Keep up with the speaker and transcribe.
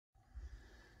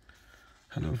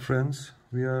Hello friends,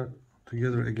 we are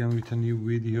together again with a new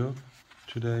video.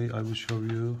 Today I will show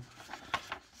you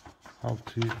how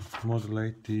to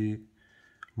modulate the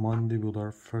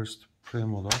mandibular first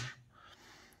premolar.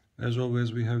 As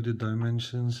always, we have the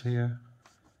dimensions here: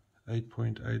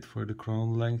 8.8 for the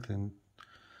crown length and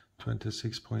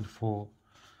 26.4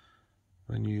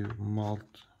 when you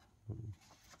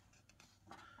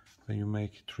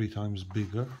make it 3 times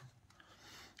bigger,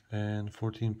 and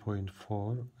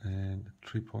 14.4 and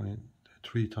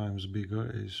 3 times bigger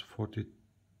is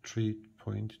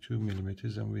 43.2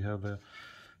 millimeters, and we have a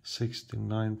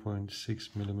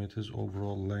 69.6 millimeters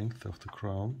overall length of the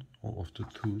crown, or of the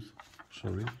tooth,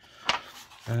 sorry.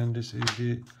 And this is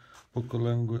the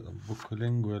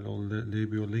buccolingual or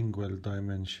labiolingual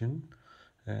dimension,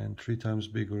 and 3 times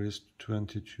bigger is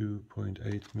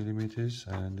 22.8 millimeters,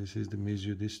 and this is the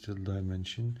mesiodistal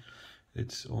dimension.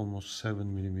 It's almost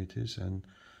 7 millimeters, and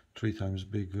 3 times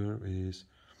bigger is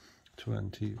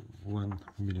 21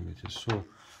 millimeters. So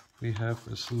we have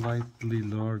a slightly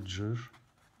larger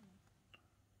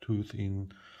tooth in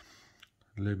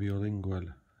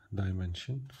labiolingual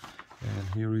dimension, and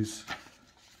here is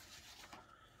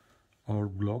our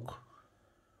block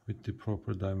with the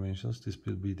proper dimensions. This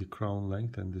will be the crown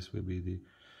length, and this will be the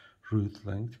root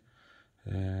length,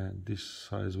 and this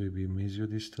size will be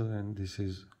mesiodistal, and this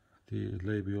is the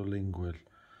labiolingual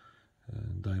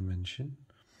dimension.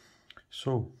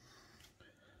 So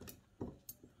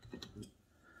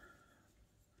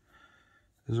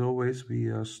as always, we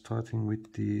are starting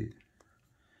with the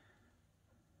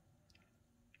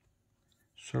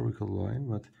cervical line,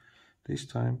 but this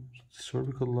time the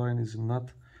cervical line is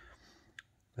not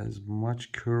as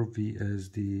much curvy as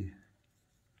the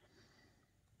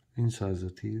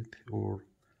incisor teeth or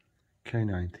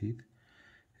canine teeth.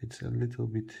 It's a little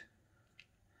bit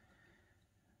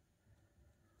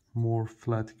more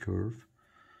flat curve,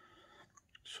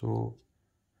 so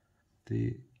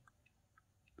the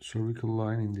cervical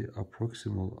line in the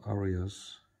approximal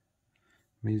areas,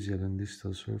 mesial and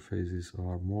distal surfaces,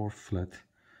 are more flat,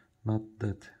 not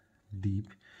that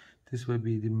deep. This will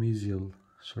be the mesial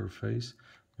surface,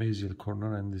 mesial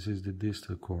corner, and this is the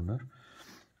distal corner.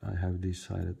 I have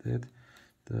decided that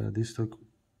the distal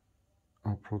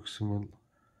approximal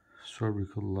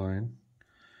cervical line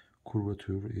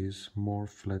curvature is more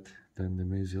flat than the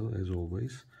mesial, as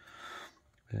always.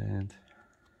 And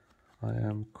I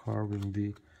am carving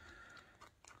the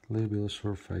labial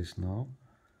surface now.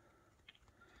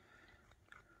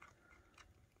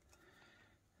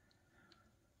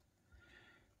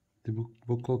 The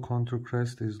buccal contour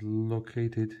crest is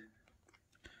located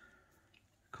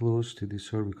close to the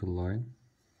cervical line.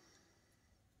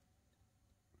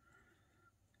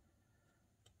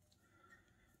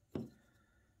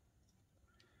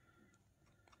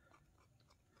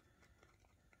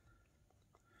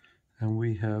 And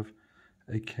we have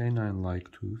a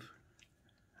canine-like tooth.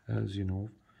 As you know,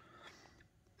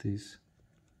 this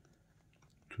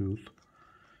tooth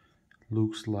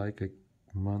looks like a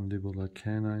mandibular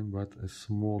canine, but a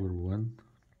smaller one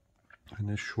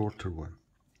and a shorter one.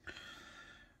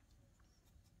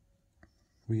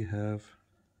 We have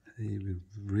a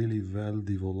really well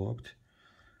developed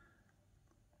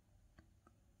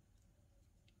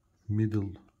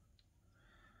middle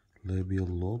labial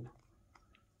lobe,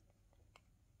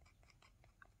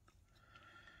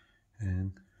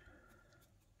 and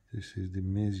this is the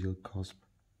mesial cusp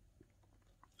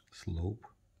slope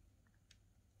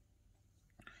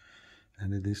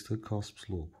and the distal cusp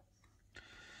slope.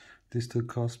 Distal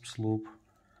cusp slope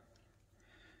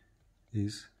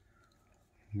is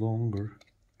longer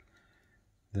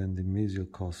than the mesial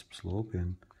cusp slope,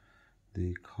 and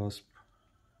the cusp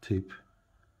tip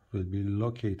will be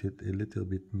located a little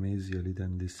bit mesially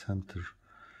than the center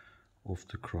of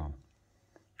the crown.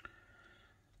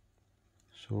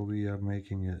 So we are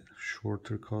making a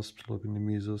shorter cusp slope in the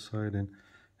mesial side and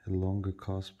a longer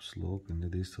cusp slope in the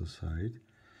distal side.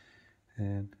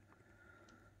 And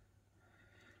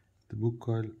the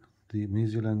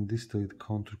mesial and distal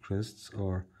contour crests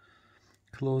are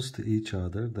close to each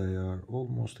other. They are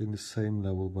almost in the same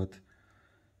level, but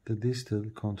the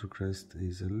distal contour crest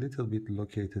is a little bit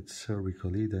located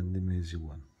cervically than the mesial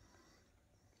one,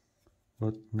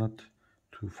 but not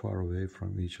too far away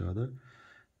from each other.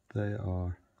 They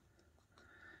are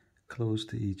close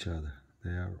to each other.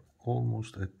 They are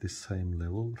almost at the same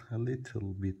level, a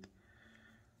little bit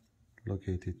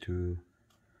located to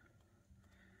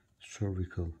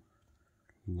cervical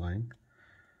line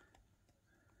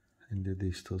in the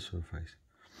distal surface.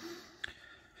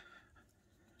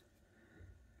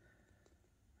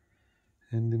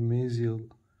 And the mesial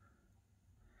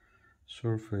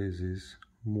surface is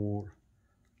more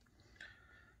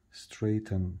straight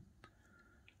and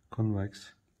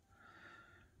convex,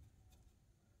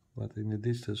 but in the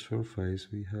distal surface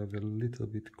we have a little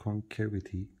bit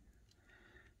concavity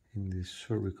in the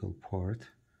cervical part.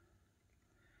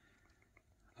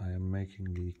 I am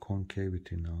making the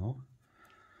concavity now,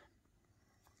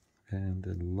 and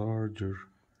a larger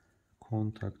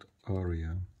contact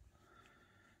area.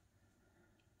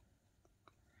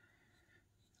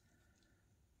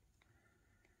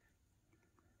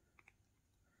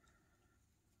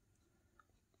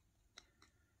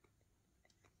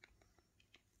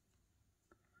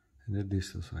 In the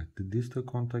distal side, the distal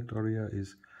contact area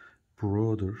is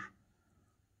broader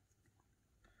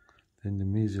than the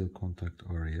mesial contact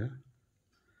area.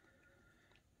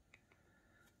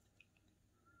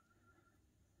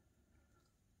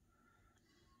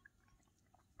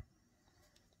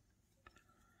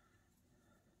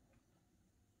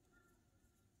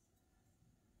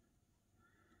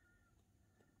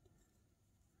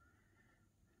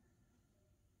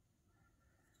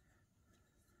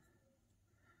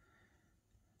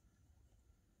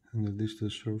 And the distal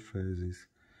surface is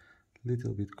a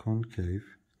little bit concave,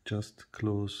 just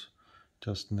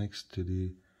next to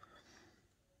the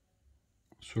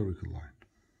cervical line.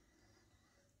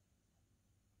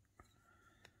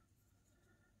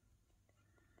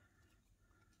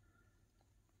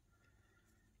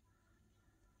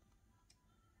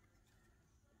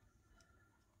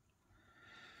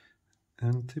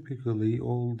 And typically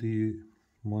all the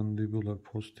mandibular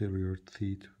posterior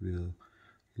teeth will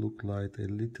look like a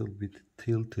little bit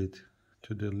tilted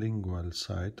to the lingual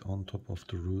side on top of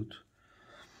the root.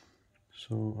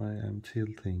 So I am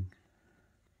tilting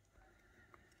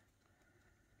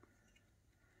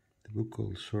the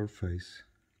buccal surface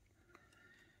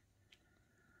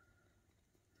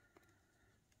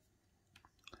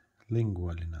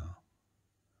lingually now.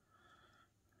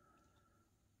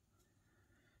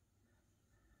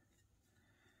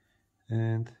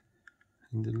 And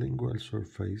in the lingual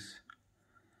surface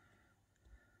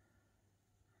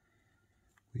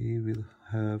we will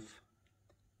have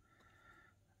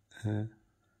a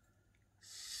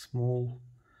small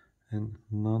and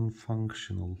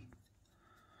non-functional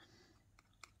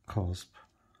cusp,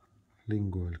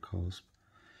 lingual cusp,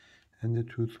 and the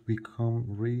tooth become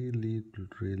really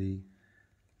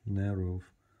narrow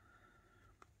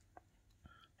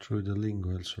through the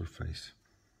lingual surface.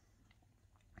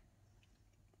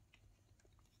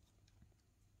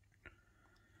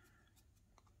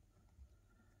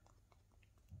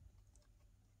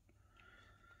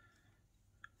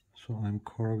 So I'm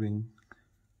carving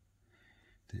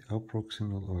the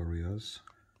approximal areas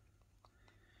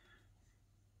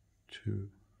to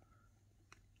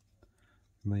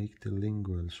make the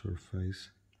lingual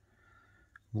surface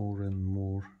more and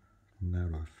more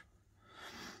narrow.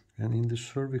 And in the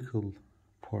cervical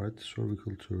part,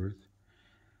 cervical third,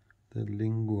 the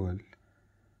lingual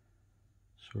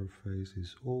surface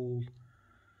is all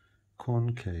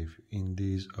concave. In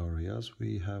these areas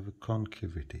we have a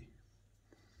concavity.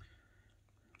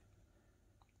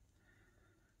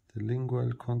 The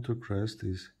lingual contour crest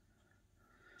is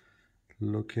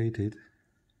located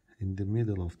in the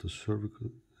middle of the cervical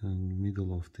and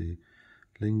middle of the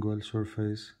lingual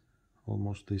surface,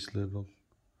 almost this level,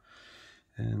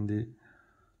 and the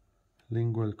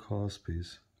lingual cusp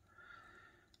is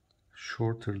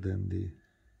shorter than the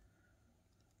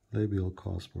labial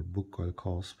cusp or buccal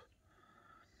cusp,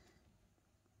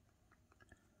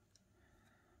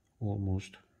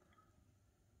 almost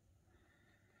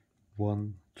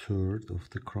 1/3 of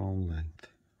the crown length.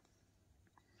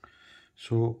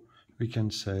 So we can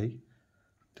say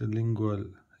the lingual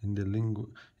in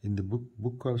the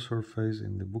buccal surface,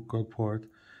 in the buccal part,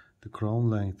 the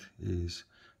crown length is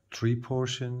 3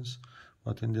 portions,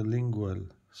 but in the lingual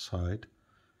side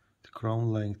the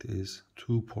crown length is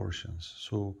 2 portions.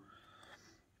 So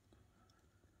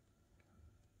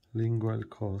lingual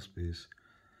cusp is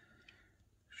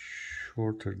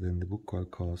shorter than the buccal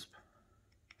cusp,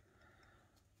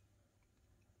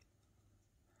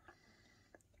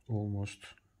 almost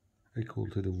equal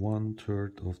to the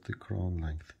 1/3 of the crown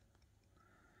length.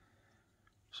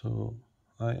 So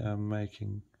I am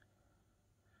making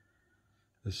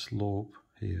a slope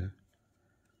here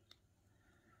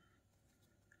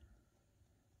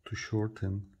to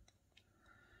shorten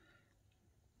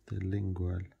the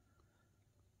lingual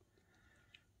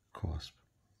cusp.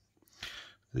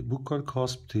 The buccal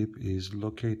cusp tip is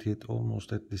located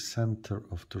almost at the center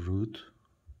of the root,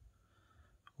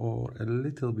 or a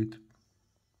little bit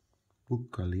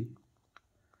buccally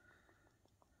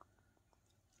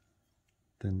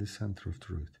than the center of the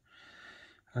root.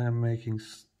 I am making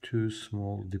two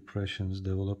small depressions,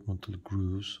 developmental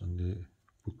grooves on the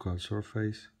buccal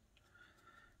surface.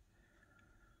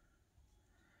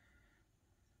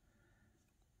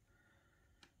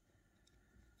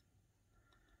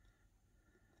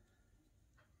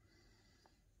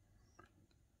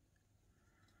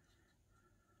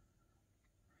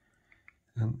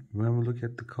 And when we look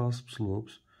at the cusp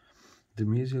slopes, the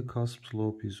mesial cusp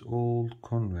slope is all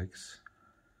convex,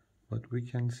 but we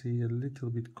can see a little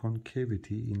bit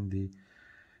concavity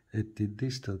at the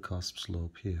distal cusp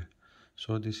slope here.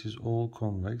 So this is all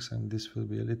convex and this will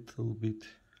be a little bit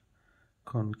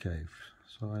concave.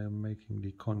 So I am making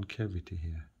the concavity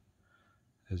here,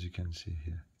 as you can see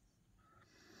here.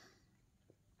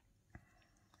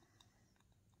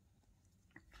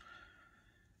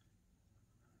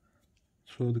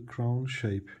 So the crown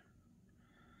shape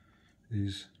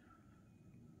is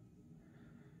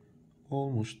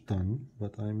almost done,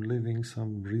 but I'm leaving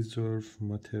some reserve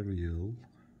material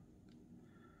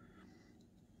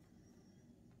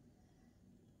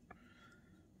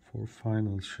for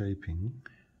final shaping.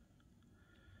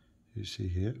 You see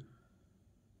here,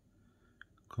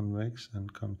 convex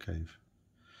and concave.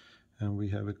 And we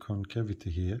have a concavity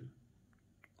here,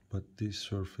 but this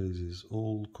surface is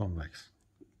all convex.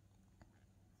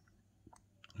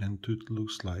 And it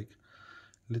looks like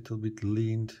a little bit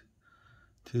leaned,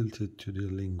 tilted to the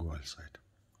lingual side.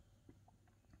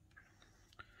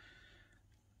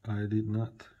 I did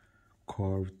not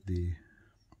carve the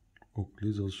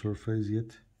occlusal surface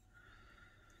yet,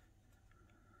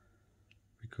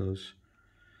 because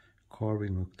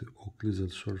carving of the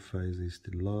occlusal surface is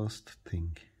the last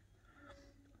thing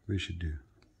we should do.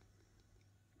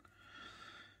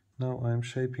 Now I am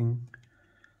shaping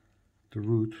the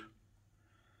root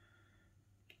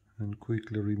and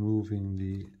quickly removing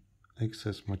the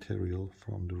excess material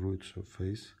from the root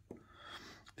surface.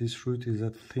 This root is a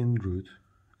thin root,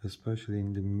 especially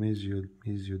in the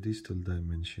mesiodistal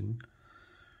dimension.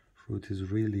 Root is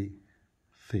really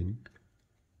thin,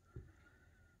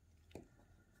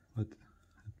 but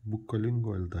at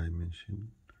buccolingual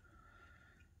dimension,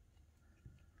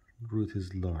 root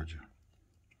is larger.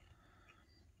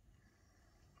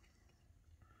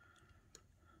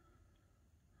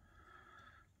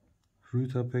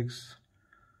 Root apex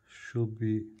should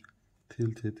be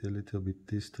tilted a little bit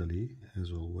distally,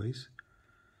 as always.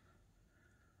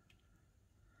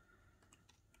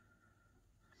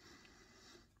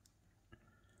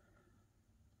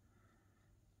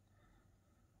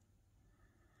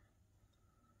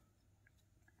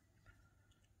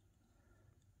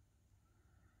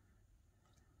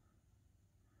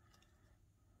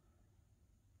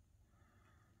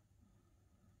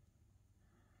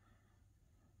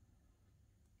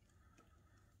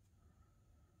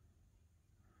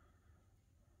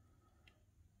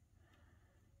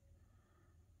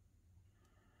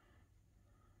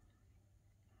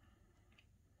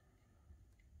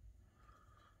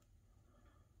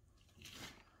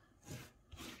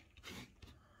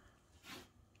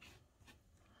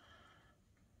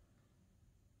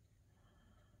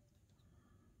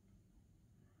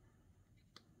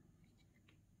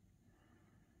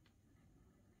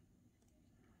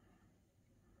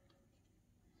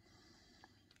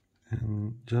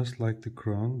 And just like the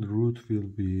crown, the root will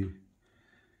be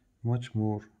much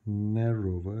more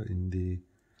narrower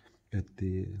at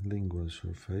the lingual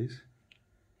surface.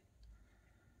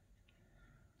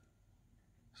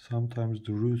 Sometimes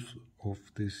the root of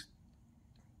this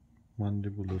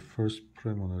mandibular first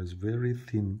premolar is very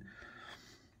thin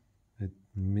at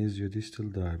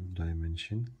mesiodistal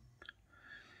dimension,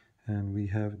 and we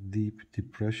have deep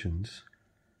depressions,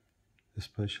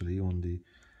 especially on the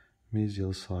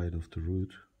mesial side of the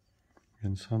root,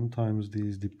 and sometimes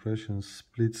these depressions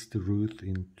splits the root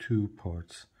in two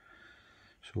parts,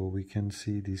 so we can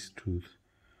see this tooth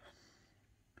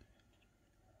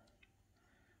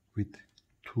with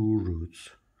two roots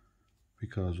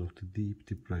because of the deep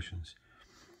depressions.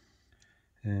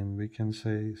 And we can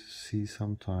see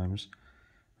sometimes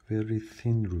very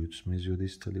thin roots,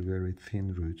 mesiodistally very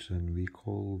thin roots, and we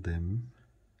call them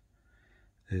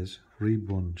as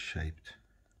ribbon shaped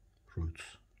roots.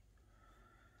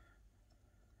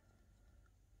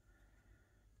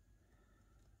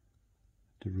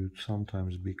 The root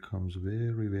sometimes becomes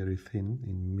very, very thin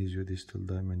in mesiodistal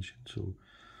dimension, so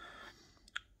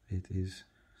it is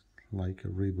like a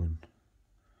ribbon.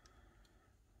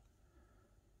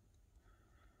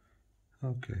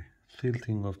 Okay,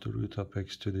 tilting of the root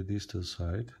apex to the distal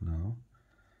side now.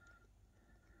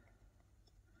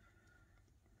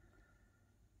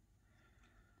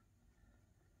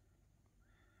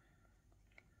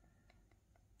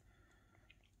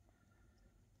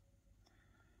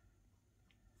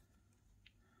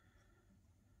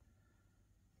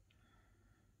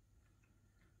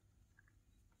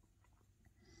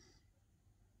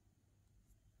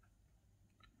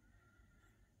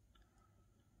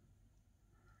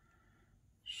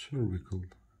 cervical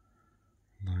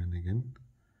line again.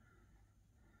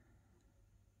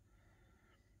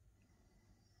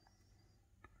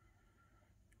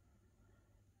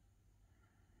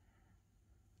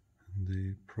 And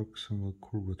the proximal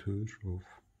curvature of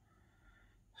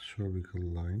cervical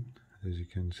line, as you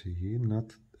can see here,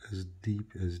 not as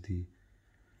deep as the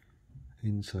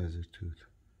incisor tooth.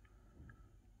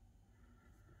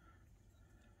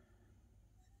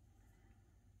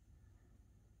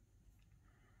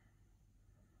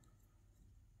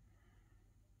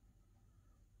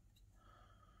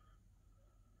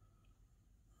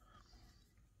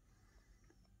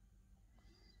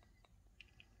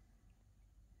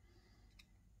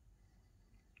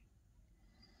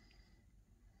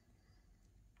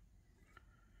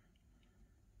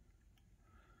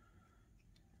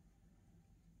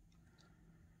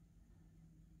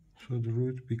 So the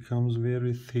root becomes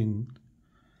very thin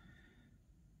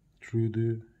through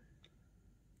the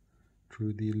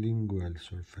lingual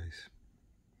surface,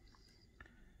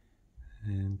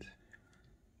 and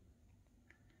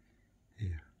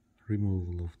here,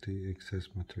 removal of the excess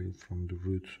material from the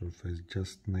root surface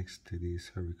just next to the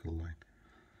cervical line.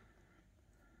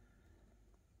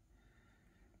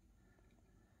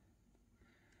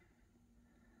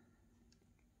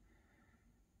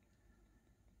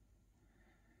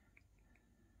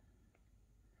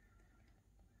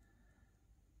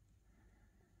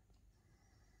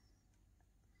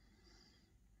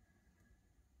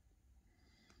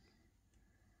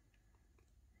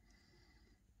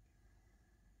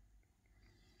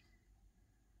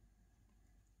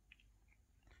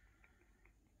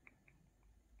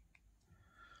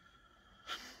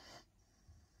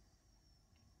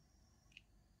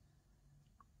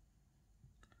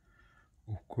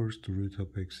 Of course, the root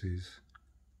apex is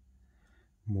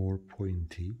more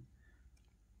pointy.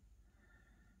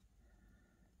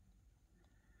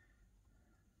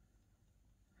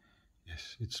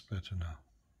 Yes, it's better now.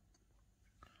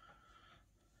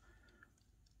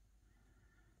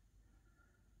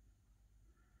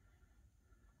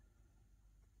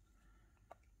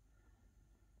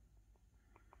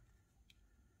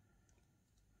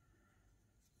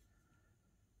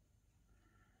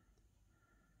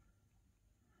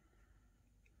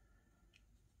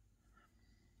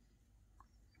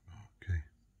 Okay.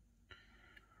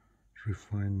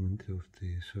 Refinement of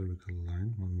the cervical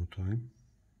line one more time.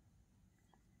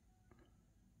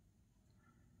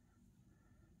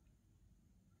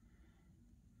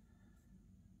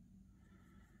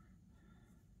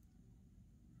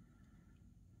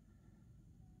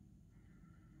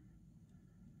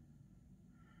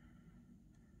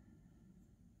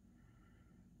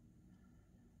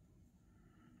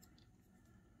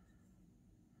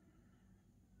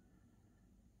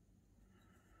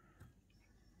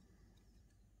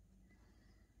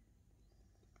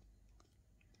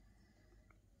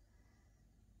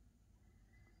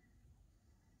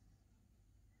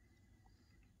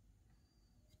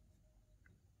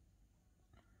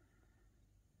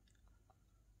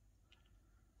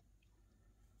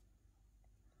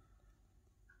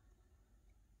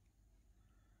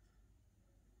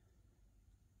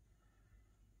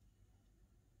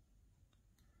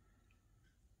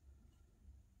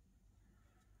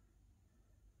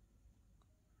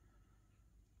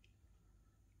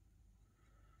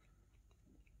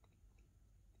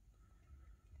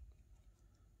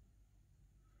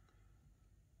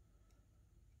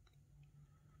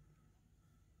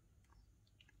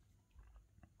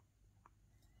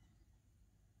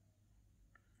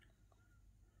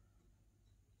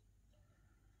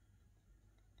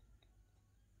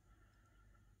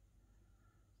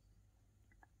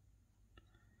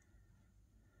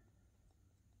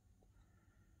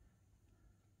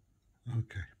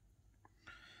 Okay.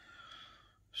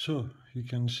 So you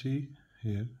can see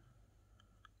here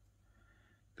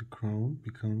the crown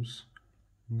becomes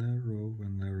narrow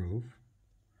and narrow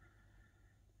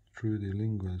through the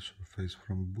lingual surface,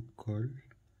 from buccal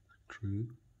through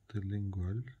the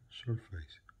lingual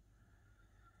surface.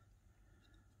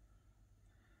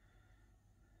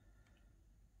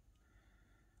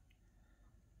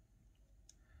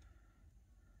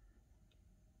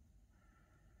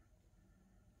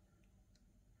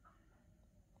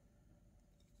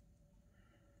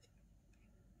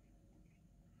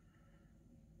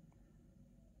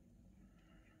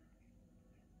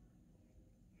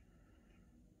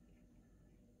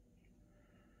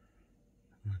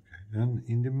 Okay, and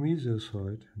in the mesial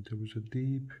side there was a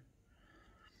deep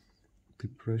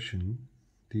depression,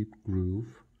 deep groove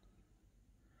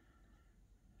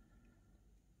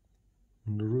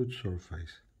on the root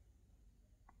surface,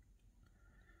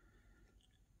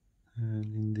 and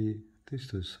in the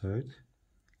distal side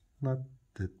not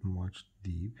that much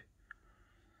deep,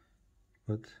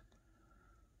 but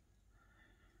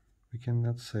we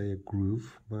cannot say a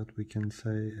groove, but we can say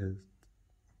a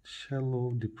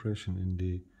shallow depression in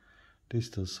the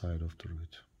distal side of the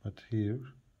root. But here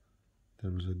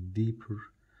there is a deeper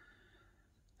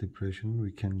depression.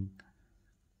 We can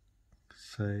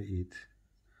say it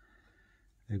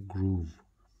a groove.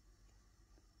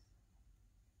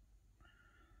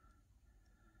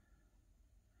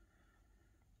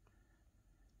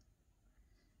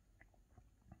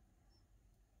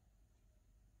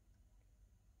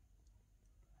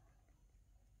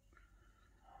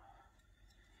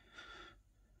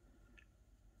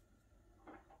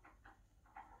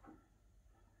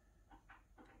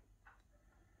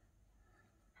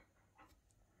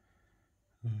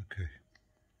 Okay.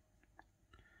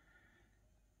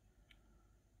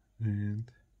 And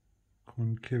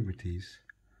concavities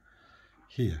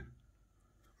here.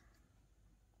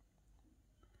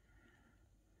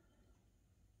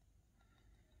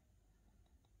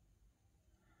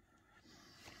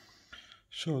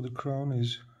 So the crown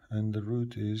is and the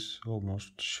root is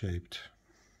almost shaped.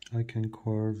 I can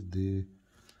carve the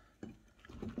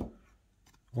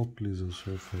occlusal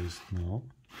surface now.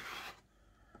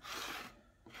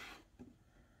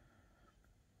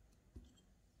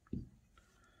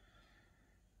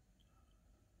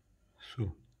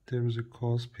 So there is a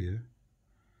cusp here,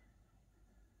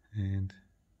 and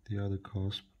the other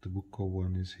cusp, the buccal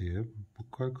one, is here.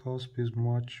 Buccal cusp is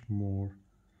much more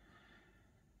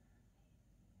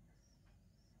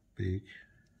big.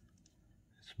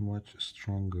 It's much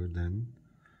stronger than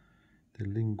the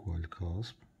lingual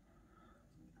cusp.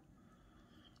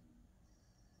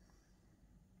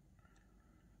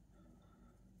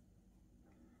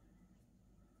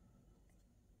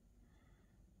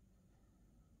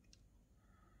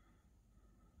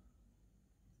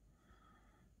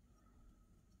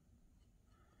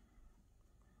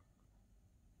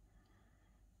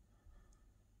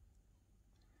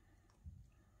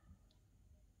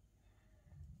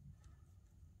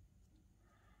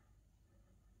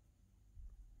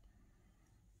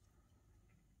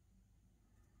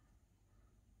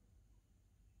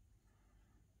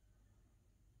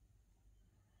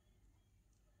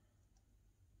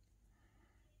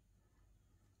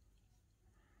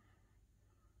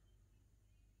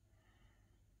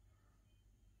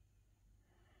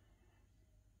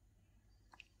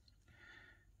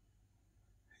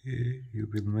 Here you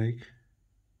will make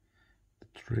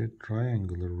the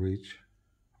triangular ridge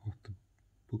of the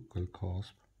buccal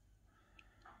cusp.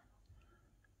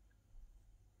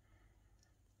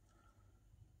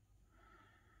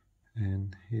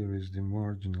 And here is the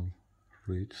marginal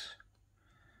ridge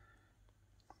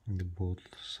on the both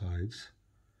sides.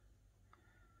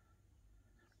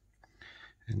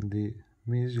 And the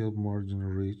mesial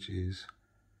marginal ridge is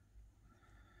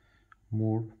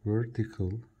more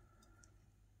vertical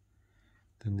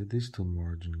than the distal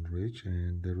marginal ridge,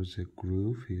 and there is a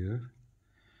groove here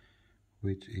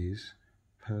which is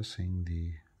passing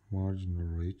the marginal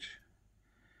ridge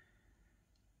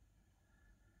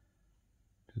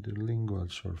to the lingual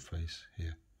surface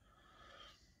here.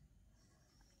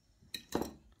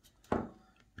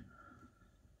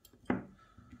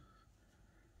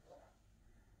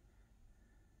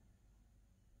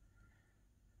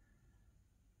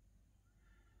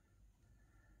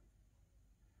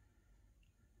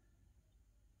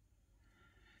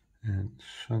 And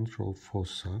central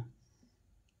fossa.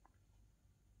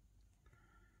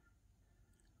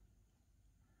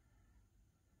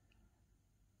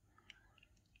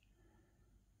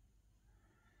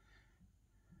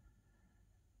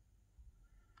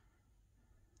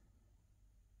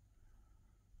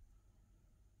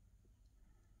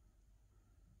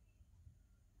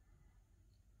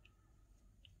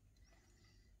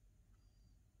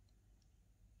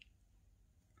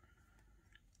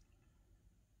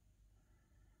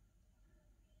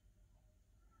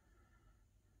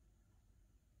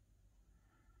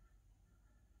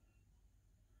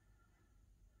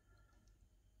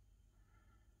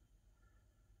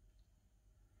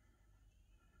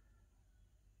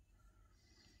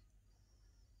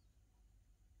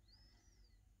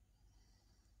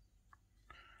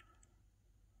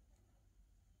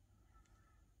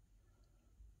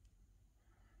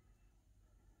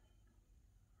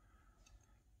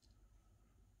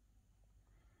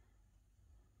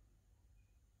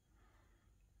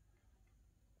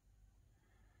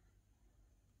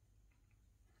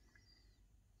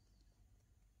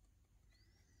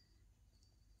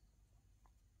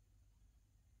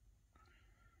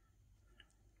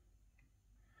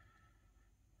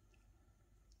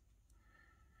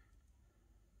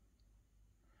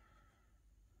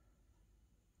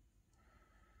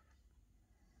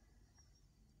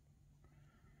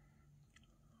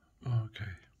 Okay.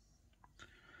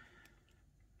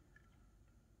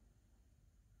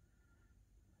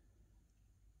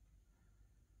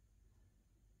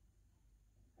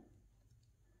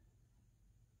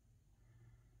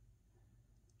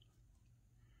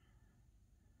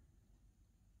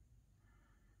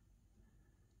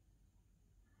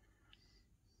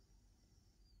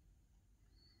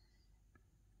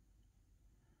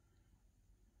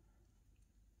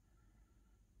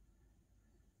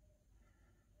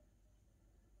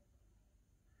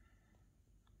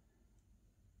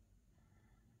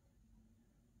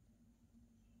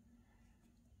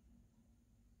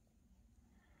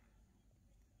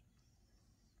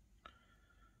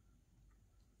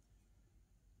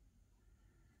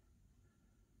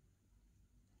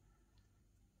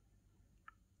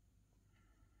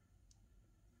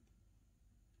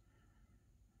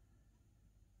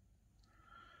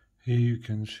 Here you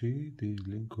can see the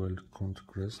lingual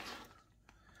contrast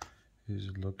is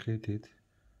located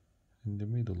in the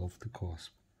middle of the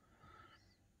cusp.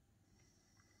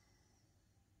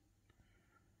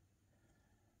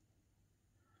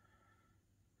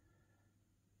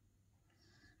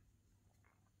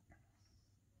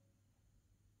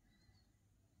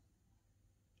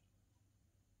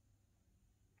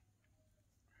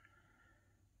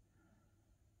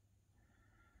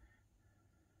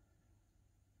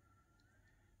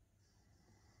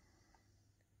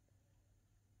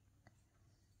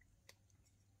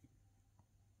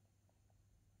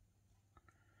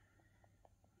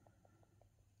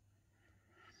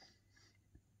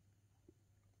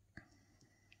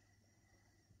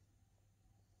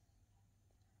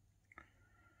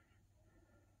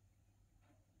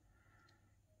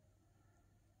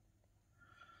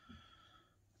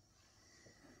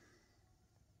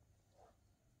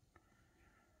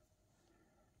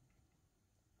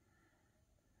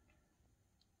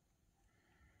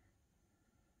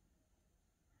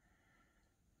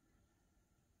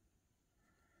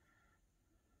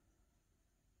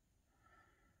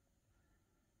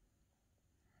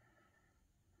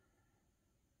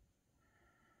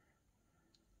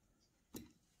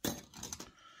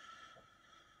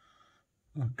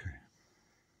 Okay.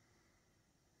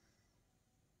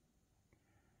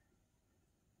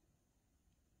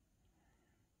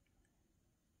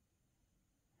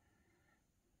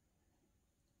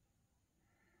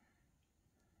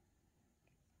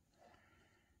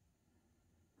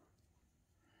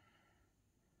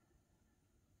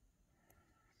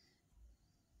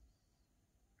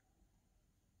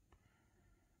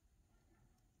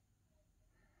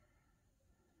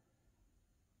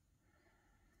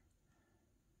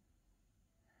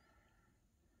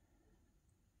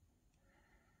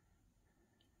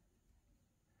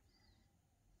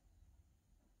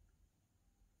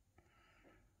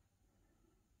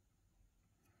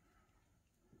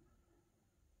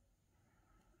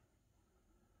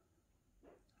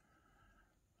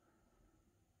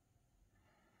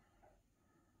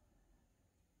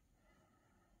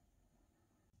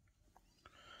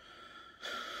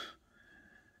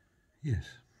 Yes.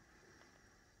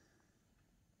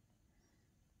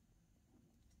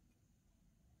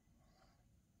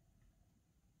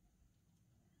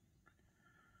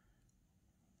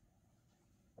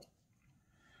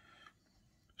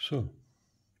 So,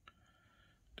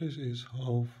 this is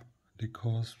how the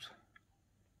cusps,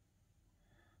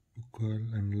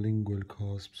 buccal and lingual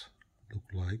cusps, look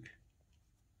like.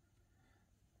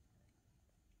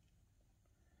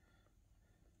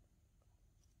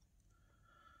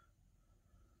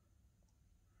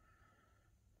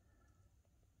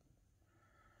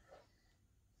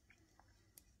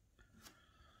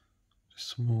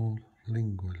 The small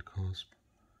lingual cusp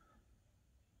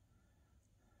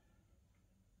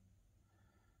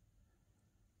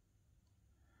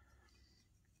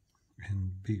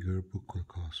and bigger buccal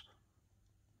cusp.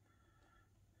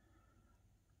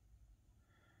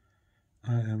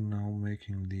 I am now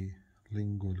making the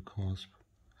lingual cusp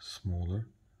smaller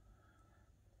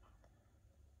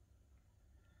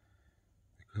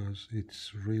because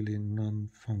it's really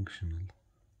non-functional,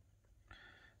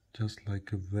 just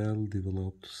like a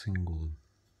well-developed cingulum.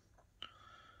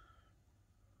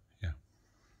 Yeah,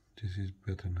 this is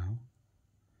better now.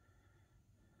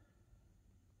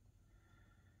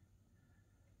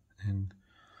 And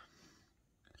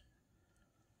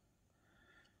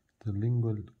the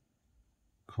lingual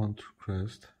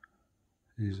contrast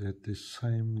is at the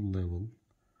same level.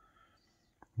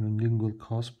 The lingual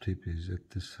cusp tip is at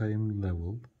the same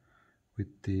level with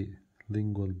the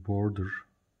lingual border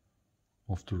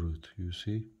of the root. You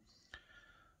see,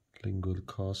 lingual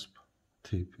cusp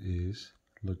tip is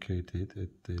located at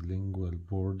the lingual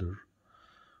border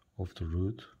of the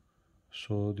root.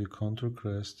 So the contour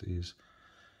crest is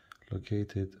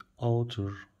located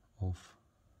outer of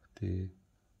the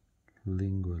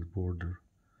lingual border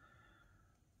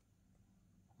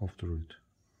of the root.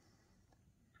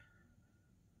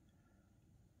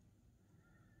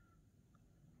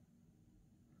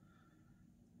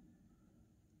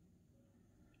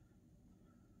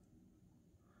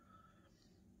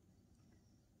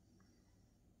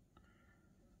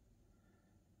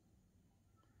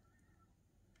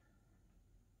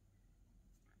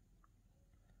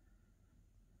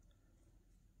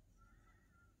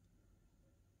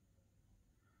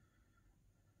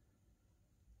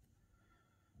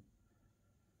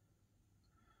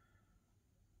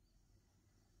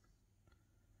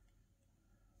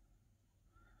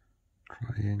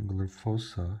 Triangular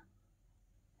fossa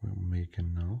we're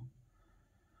making now.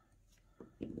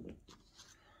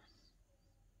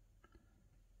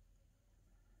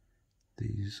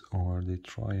 These are the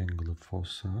triangular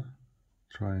fossa,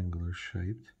 triangular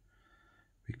shaped,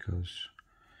 because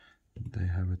they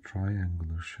have a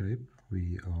triangular shape.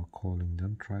 We are calling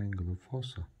them triangular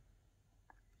fossa.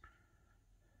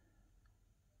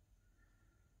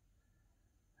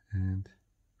 And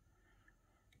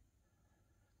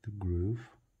the groove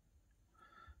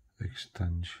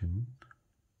extension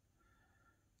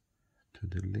to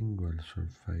the lingual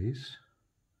surface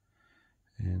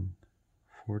and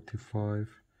 45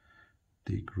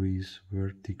 degrees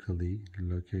vertically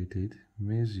located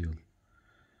mesial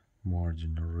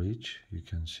marginal ridge, you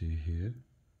can see here.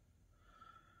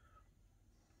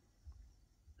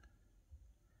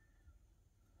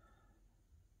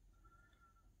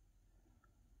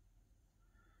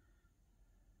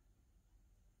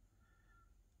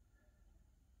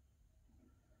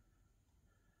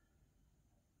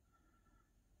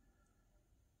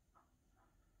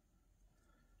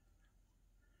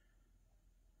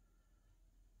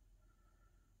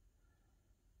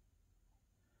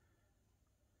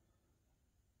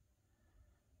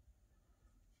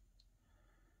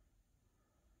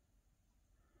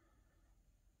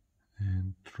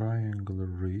 And triangular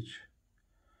ridge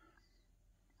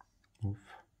of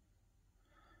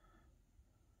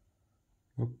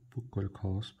buccal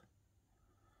cusp,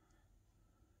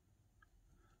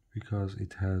 because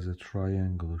it has a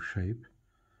triangular shape.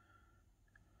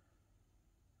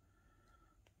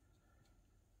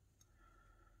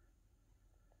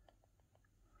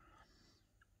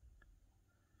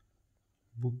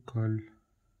 Buccal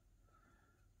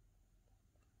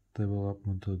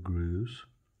developmental grooves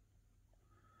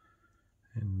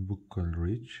and buccal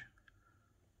ridge.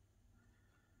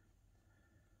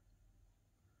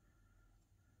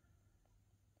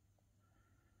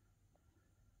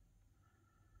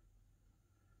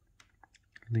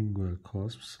 Lingual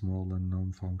cusp, small and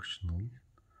non-functional.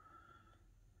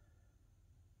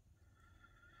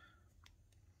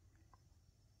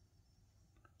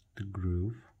 The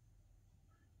groove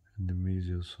and the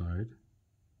mesial side.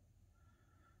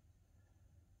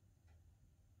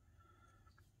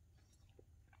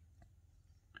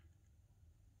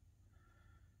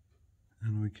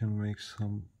 And we can make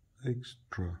some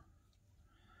extra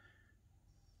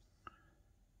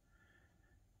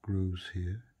grooves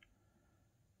here.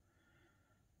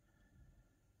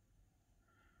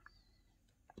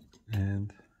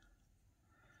 And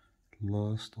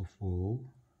last of all,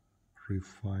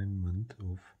 refinement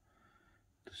of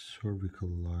the cervical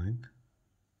line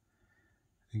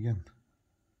again,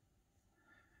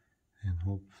 and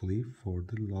hopefully for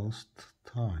the last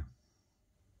time.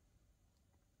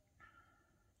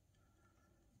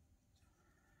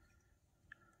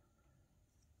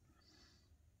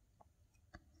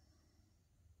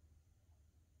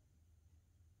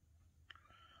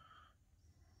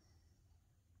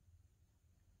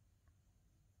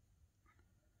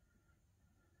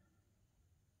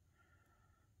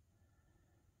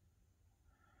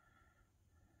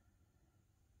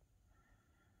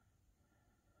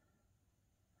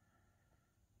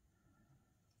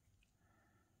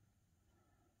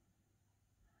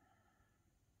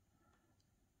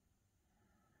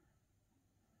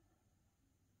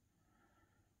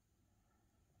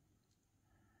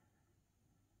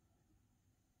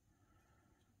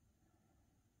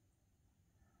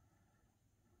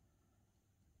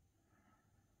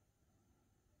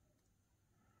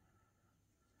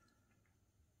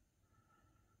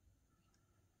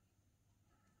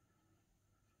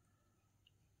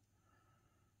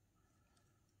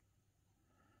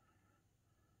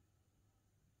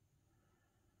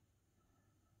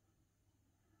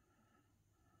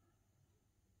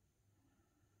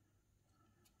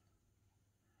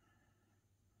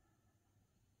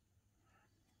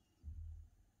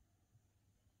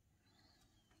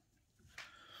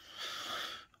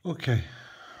 Okay.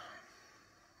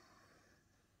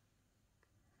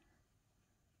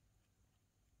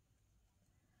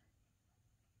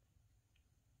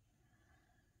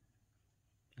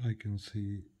 I can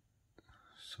see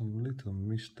some little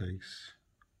mistakes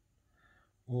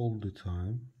all the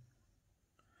time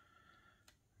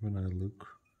when I look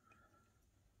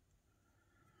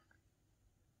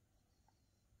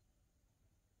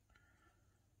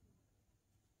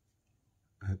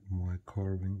at my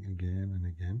carving again and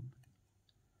again.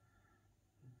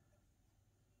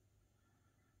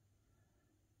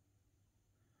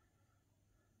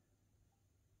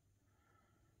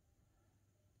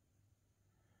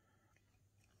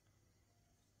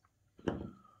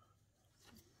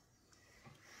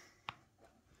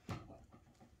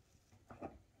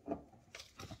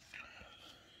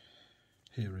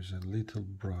 Here is a little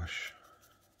brush.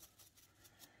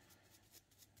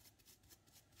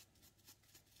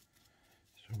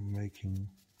 So making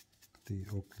the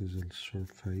occlusal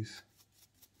surface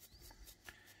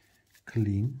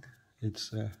clean.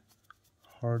 It's a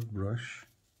hard brush.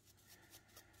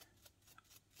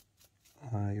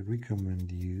 I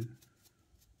recommend you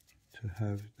to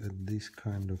have this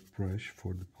kind of brush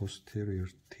for the posterior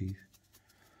teeth.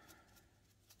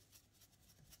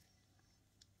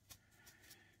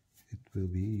 It will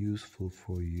be useful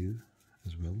for you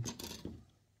as well.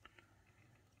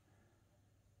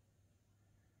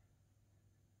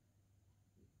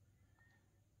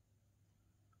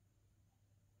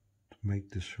 To make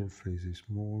the surfaces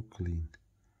more clean.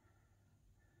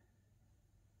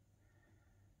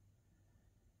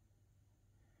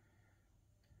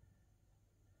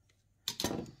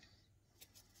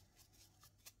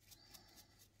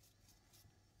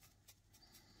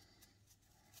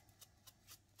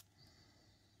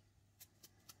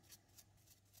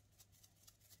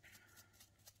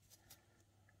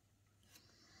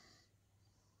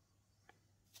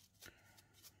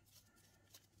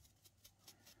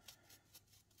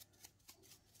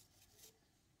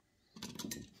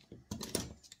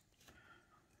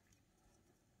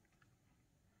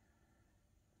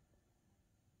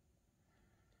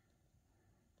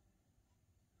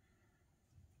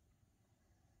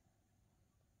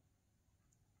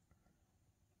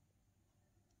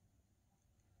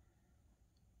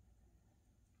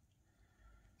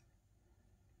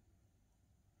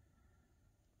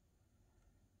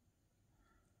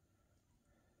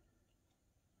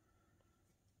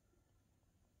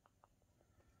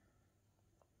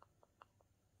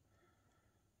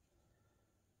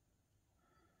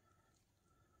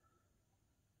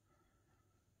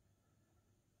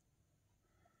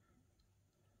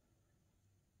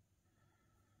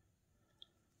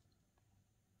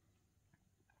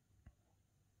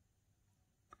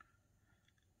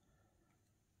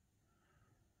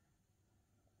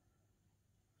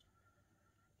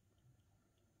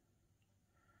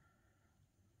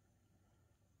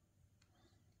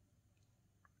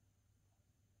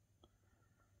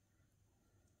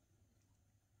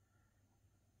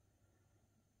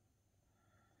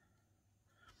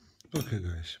 Okay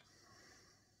guys,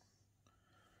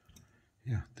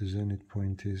 yeah, the zenith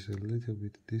point is a little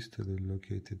bit distally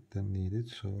located than needed,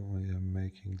 so I am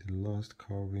making the last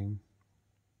carving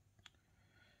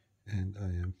and I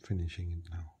am finishing it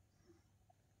now,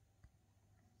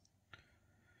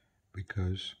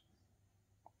 because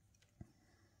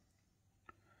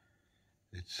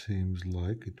it seems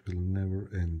like it will never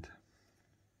end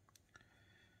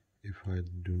if I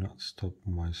do not stop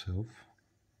myself.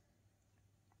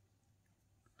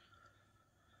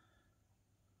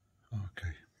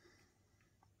 Okay,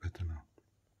 better now.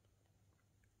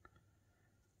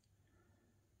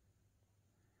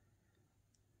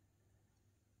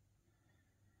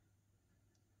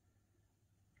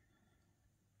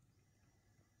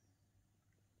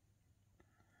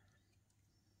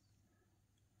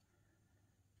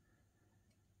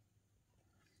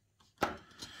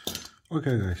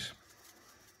 Okay guys,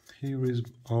 here is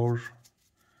our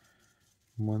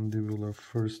mandibular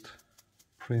first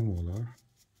premolar.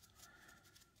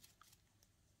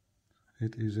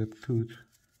 It is a tooth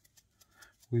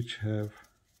which have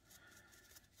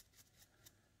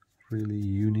really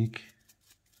unique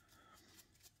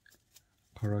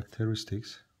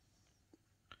characteristics.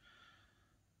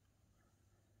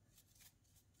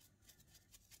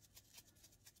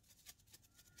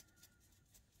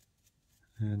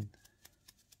 And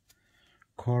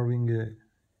carving a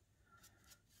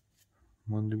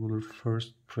mandibular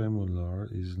first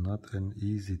premolar is not an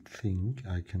easy thing,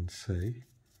 I can say.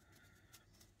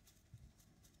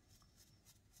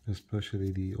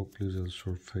 Especially the occlusal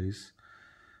surface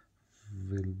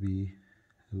will be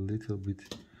a little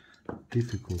bit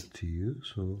difficult to you,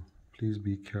 so please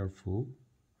be careful.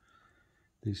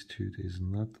 This tooth is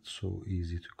not so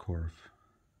easy to carve.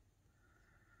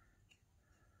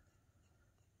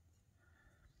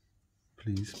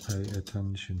 Please pay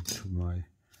attention to my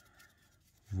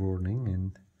warning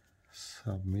and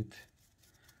submit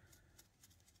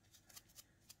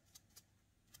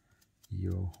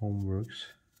your homeworks.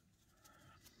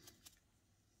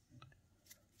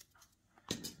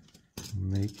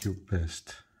 Make your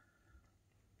best.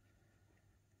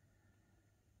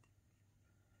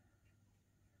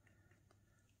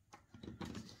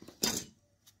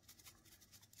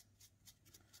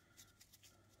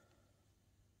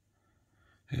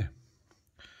 Yeah.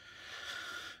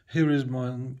 Here is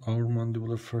our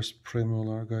mandibular first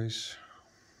premolar, guys.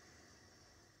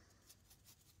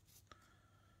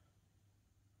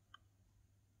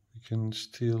 We can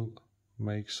still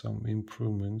make some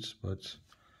improvements, but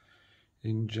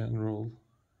in general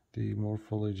the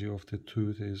morphology of the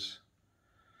tooth is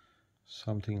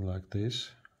something like this.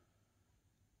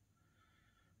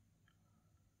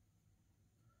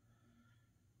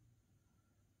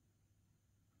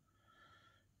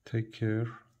 Take care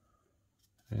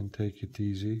and take it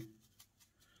easy.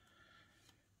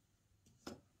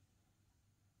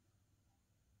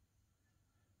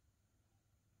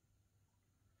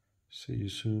 See you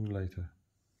soon later.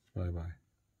 Bye bye.